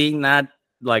like seeing that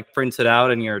like printed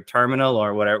out in your terminal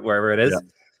or wherever it is,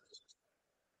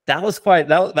 that was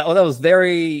that was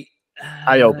very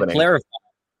eye-opening.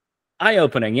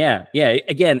 Eye-opening, yeah.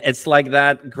 Again, it's like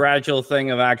that gradual thing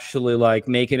of actually like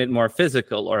making it more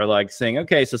physical, or like saying,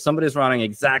 okay, so somebody's running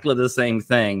exactly the same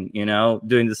thing,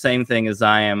 doing the same thing as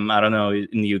I am. I don't know,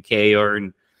 in the UK or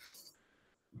in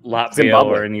Latvia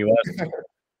Zimbabwe or in the US,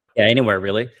 yeah, anywhere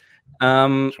really.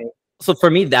 So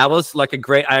for me, that was like a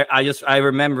great. I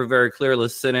remember very clearly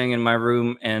sitting in my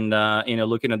room and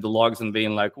looking at the logs and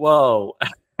being like, "Whoa,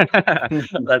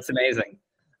 that's amazing."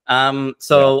 Yeah.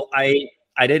 So I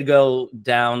did go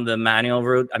down the manual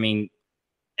route. I mean,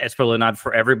 it's probably not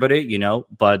for everybody,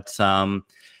 but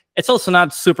it's also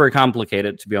not super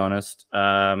complicated, to be honest.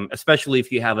 Especially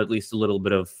if you have at least a little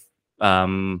bit of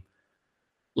um,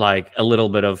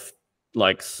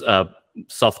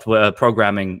 software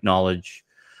programming knowledge.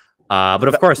 But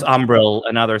of course, Umbrel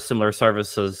and other similar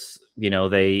services,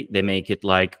 they make it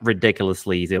like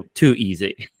ridiculously easy, too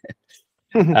easy.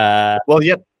 Well,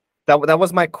 yeah, that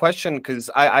was my question, because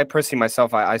I personally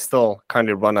myself, I still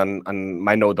currently run on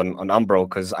my node on Umbro,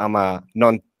 because I'm a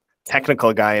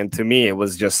non-technical guy, and to me it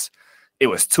was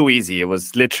too easy. It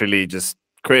was literally just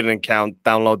create an account,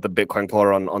 download the Bitcoin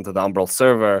Core onto the Umbro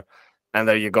server, and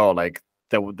there you go. Like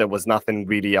there was nothing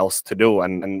really else to do.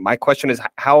 And my question is,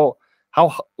 how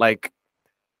like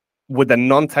would a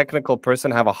non-technical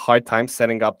person have a hard time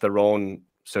setting up their own,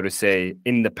 so to say,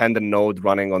 independent node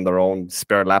running on their own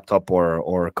spare laptop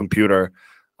or computer,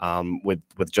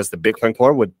 with just the Bitcoin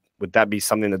Core? Would that be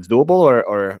something that's doable,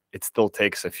 or it still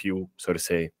takes a few, so to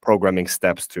say, programming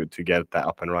steps to get that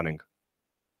up and running?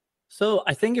 So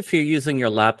I think if you're using your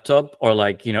laptop or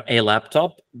a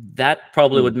laptop, that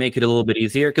probably would make it a little bit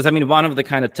easier. Because I mean, one of the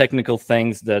kind of technical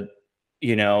things that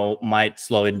might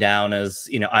slow it down is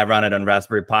I run it on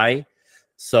Raspberry Pi,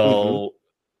 so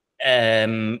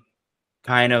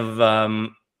kind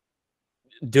of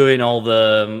doing all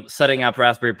the setting up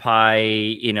Raspberry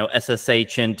Pi,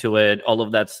 SSH into it, all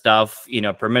of that stuff,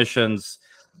 permissions,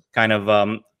 kind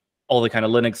of all the kind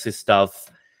of Linuxy stuff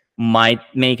might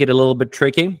make it a little bit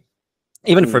tricky.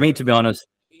 Even for me, to be honest,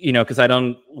 because I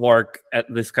don't work at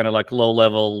this kind of like low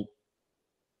level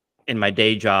in my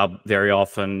day job very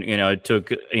often. It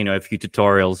took a few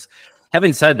tutorials.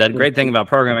 Having said that, great thing about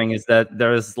programming is that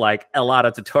there's like a lot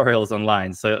of tutorials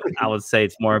online. So I would say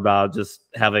it's more about just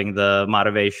having the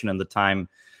motivation and the time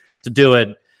to do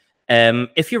it.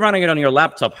 If you're running it on your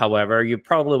laptop, however, you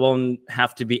probably won't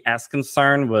have to be as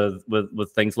concerned with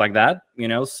things like that.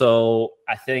 So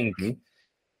I think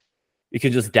you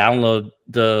can just download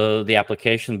the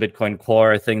application Bitcoin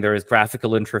Core. I think there is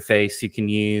graphical interface you can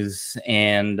use,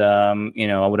 and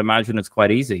I would imagine it's quite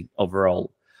easy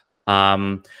overall.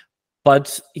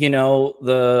 But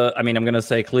I mean, I'm gonna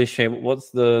say cliche.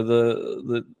 What's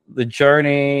the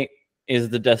journey is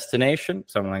the destination,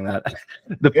 something like that.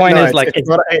 The point is like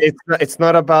it's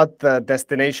not about the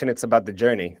destination; it's about the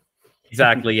journey.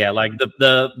 Exactly. Yeah. Like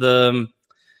the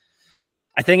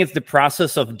I think it's the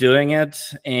process of doing it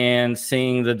and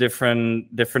seeing the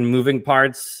different moving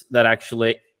parts that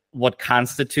actually what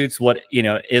constitutes what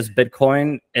is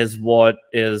Bitcoin is what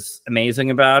is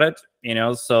amazing about it.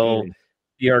 So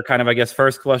your kind of, I guess,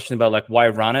 first question about like why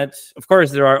run it. Of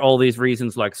course, there are all these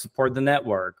reasons like support the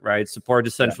network, right? Support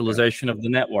decentralization of the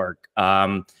network.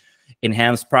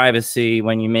 Enhance privacy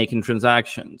when you're making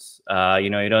transactions.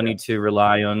 You don't need to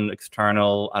rely on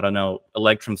external, I don't know,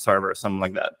 Electrum server or something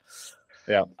like that.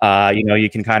 Yeah. You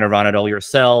can kind of run it all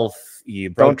yourself. You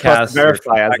Don't trust broadcast,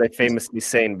 verify, as they famously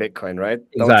say in Bitcoin, right?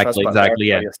 Exactly. Don't trust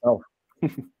Yeah. yourself.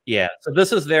 Yeah. So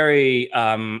this is very,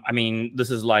 I mean,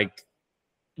 this is like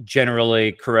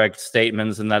generally correct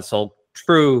statements, and that's all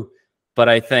true. But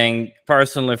I think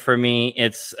personally, for me,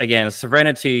 it's again,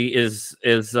 sovereignty is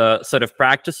a set of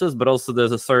practices, but also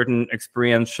there's a certain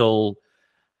experiential,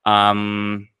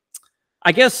 I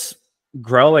guess,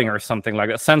 growing or something like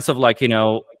a sense of like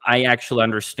I actually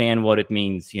understand what it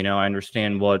means. I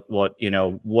understand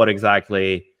what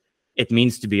exactly it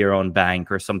means to be your own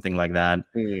bank or something like that.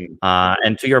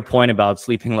 And to your point about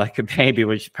sleeping like a baby,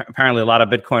 which apparently a lot of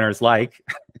Bitcoiners like,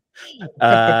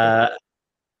 that's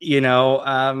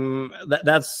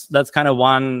kind of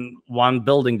one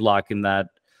building block in that.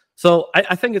 So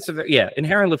I think it's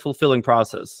inherently fulfilling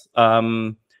process.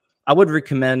 I would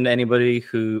recommend anybody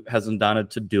who hasn't done it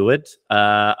to do it.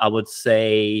 I would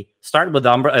say start with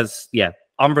Umbrel.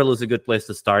 Umbrel is a good place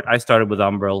to start. I started with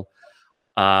Umbrel,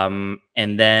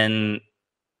 and then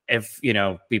if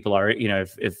people are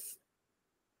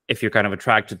if you're kind of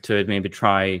attracted to it, maybe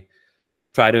try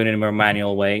doing it in a more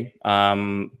manual way,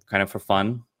 kind of for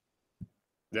fun.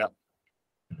 Yeah.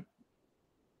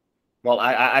 Well,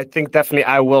 I think definitely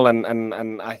I will,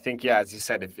 and I think, yeah, as you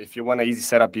said, if you want an easy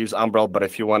setup, use Umbrel. But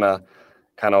if you want to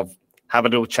kind of have a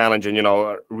little challenge and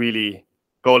really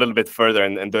go a little bit further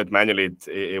and do it manually,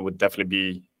 it would definitely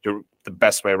be the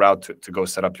best way around to go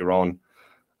set up your own,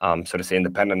 so to say,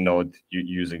 independent node,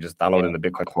 using just downloading the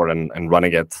Bitcoin Core and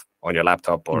running it on your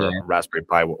laptop or Raspberry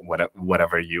Pi,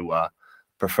 whatever you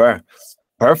prefer.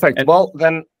 Perfect. Well,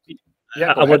 then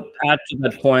Yeah, go I ahead. would add to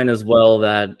that point as well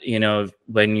that,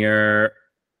 when you're,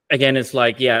 again, it's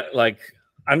like, like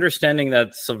understanding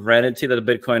that sovereignty that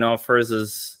Bitcoin offers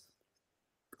is,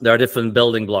 there are different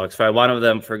building blocks, right? One of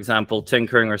them, for example,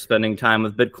 tinkering or spending time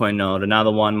with Bitcoin node.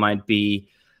 Another one might be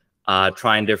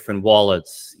trying different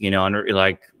wallets,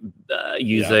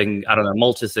 using, I don't know,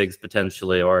 multisigs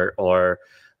potentially, or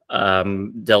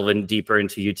delving deeper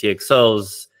into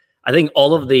UTXOs. I think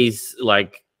all of these,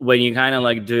 like when you kind of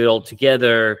like do it all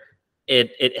together,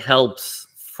 it helps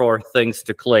for things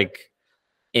to click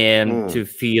and to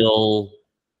feel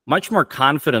much more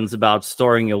confidence about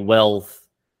storing your wealth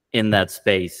in that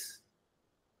space.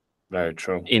 Very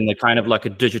true. In the kind of like a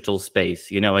digital space,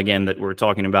 again, that we're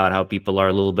talking about how people are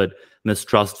a little bit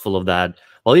mistrustful of that.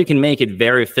 Well, you can make it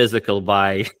very physical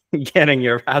by getting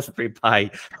your Raspberry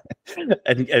Pi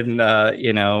and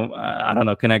I don't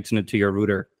know, connecting it to your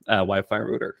router, Wi-Fi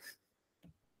router.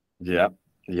 Yeah.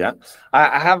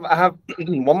 I have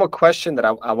one more question that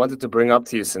I wanted to bring up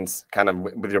to you, since kind of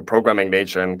with your programming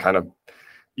nature and kind of,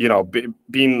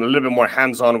 being a little bit more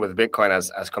hands-on with Bitcoin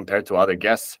as compared to other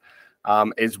guests.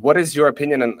 Is what is your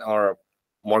opinion, or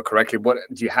more correctly, what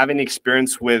do you have any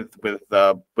experience with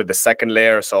the second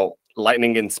layer, so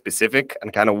Lightning in specific,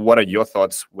 and kind of what are your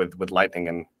thoughts with Lightning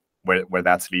and where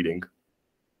that's leading?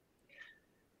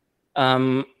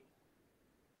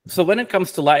 So when it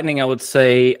comes to Lightning, I would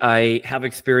say I have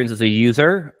experience as a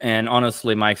user, and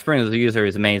honestly, my experience as a user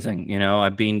is amazing.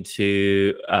 I've been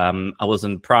to I was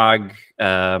in Prague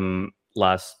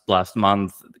last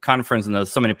month conference, and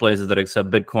there's so many places that accept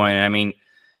Bitcoin. I mean,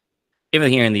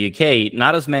 even here in the UK,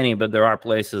 not as many, but there are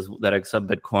places that accept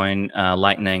Bitcoin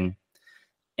Lightning.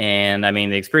 And I mean,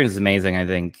 the experience is amazing. I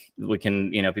think we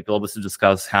can, people obviously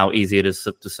discuss how easy it is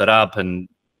to set up and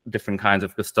different kinds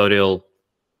of custodial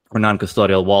or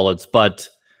non-custodial wallets. But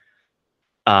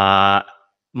my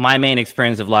main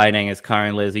experience of Lightning is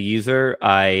currently as a user.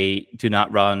 I do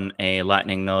not run a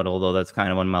Lightning node, although that's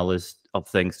kind of on my list of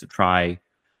things to try.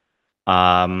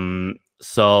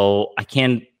 So I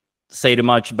can't say too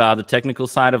much about the technical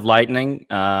side of Lightning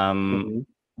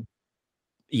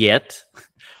yet.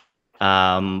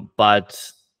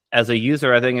 But as a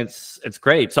user, I think it's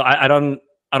great. So I don't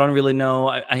really know.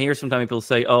 I hear sometimes people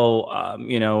say,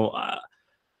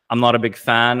 I'm not a big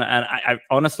fan, and I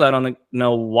honestly I don't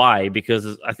know why,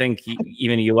 because I think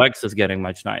even UX is getting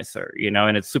much nicer,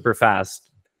 and it's super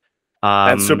fast.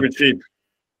 And super cheap.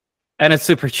 And it's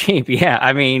super cheap. Yeah,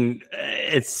 I mean,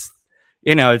 it's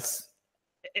it's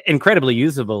incredibly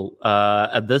usable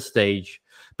at this stage.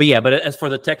 But yeah, but as for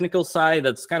the technical side,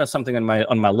 that's kind of something on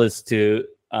my list to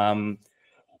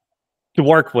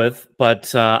work with.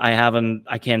 But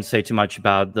I can't say too much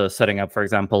about the setting up, for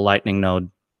example, Lightning node.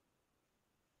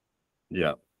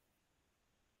 Yeah.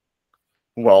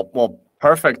 Well,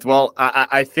 perfect. Well,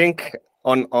 I think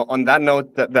on that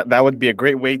note, that would be a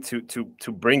great way to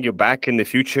bring you back in the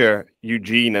future,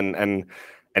 Eugene, and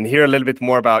hear a little bit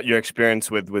more about your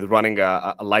experience with running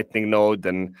a Lightning node.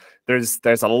 And there's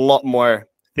a lot more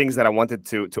things that I wanted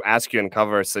to ask you and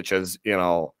cover, such as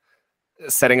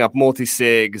setting up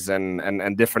multi-sigs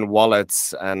and different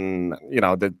wallets, and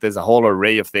there's a whole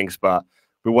array of things, but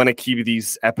we want to keep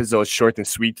these episodes short and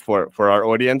sweet for our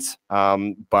audience.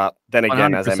 But then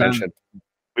again, 100%. As I mentioned,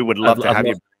 we would love to have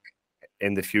you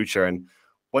in the future. And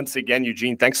once again,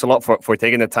 Eugene, thanks a lot for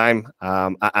taking the time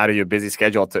out of your busy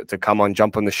schedule to come on,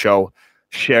 jump on the show,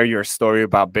 share your story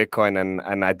about Bitcoin.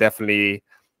 And I definitely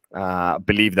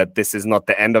believe that this is not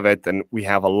the end of it, and we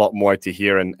have a lot more to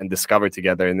hear and discover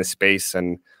together in this space.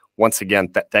 And once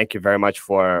again, thank you very much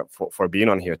for being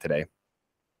on here today.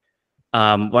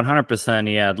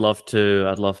 100%. Yeah, I'd love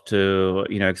to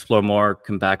explore more,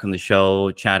 come back on the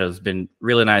show. Chat has been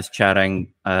really nice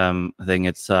chatting. I think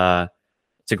it's a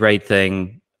great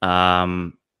thing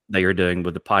that you're doing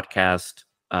with the podcast,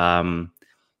 and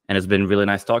it's been really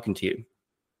nice talking to you.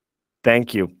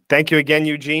 Thank you again,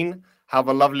 Eugene. Have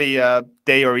a lovely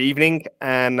day or evening,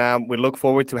 and we look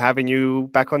forward to having you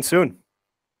back on soon.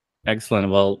 Excellent.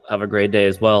 Well, have a great day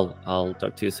as well. I'll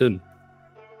talk to you soon.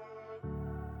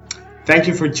 Thank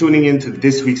you for tuning in to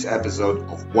this week's episode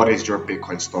of What is Your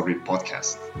Bitcoin Story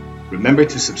podcast. Remember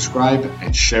to subscribe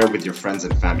and share with your friends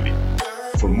and family.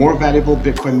 For more valuable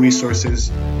Bitcoin resources,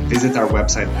 visit our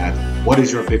website at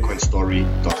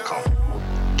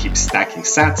whatisyourbitcoinstory.com. Keep stacking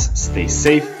sats, stay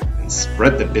safe, and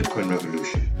spread the Bitcoin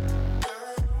revolution.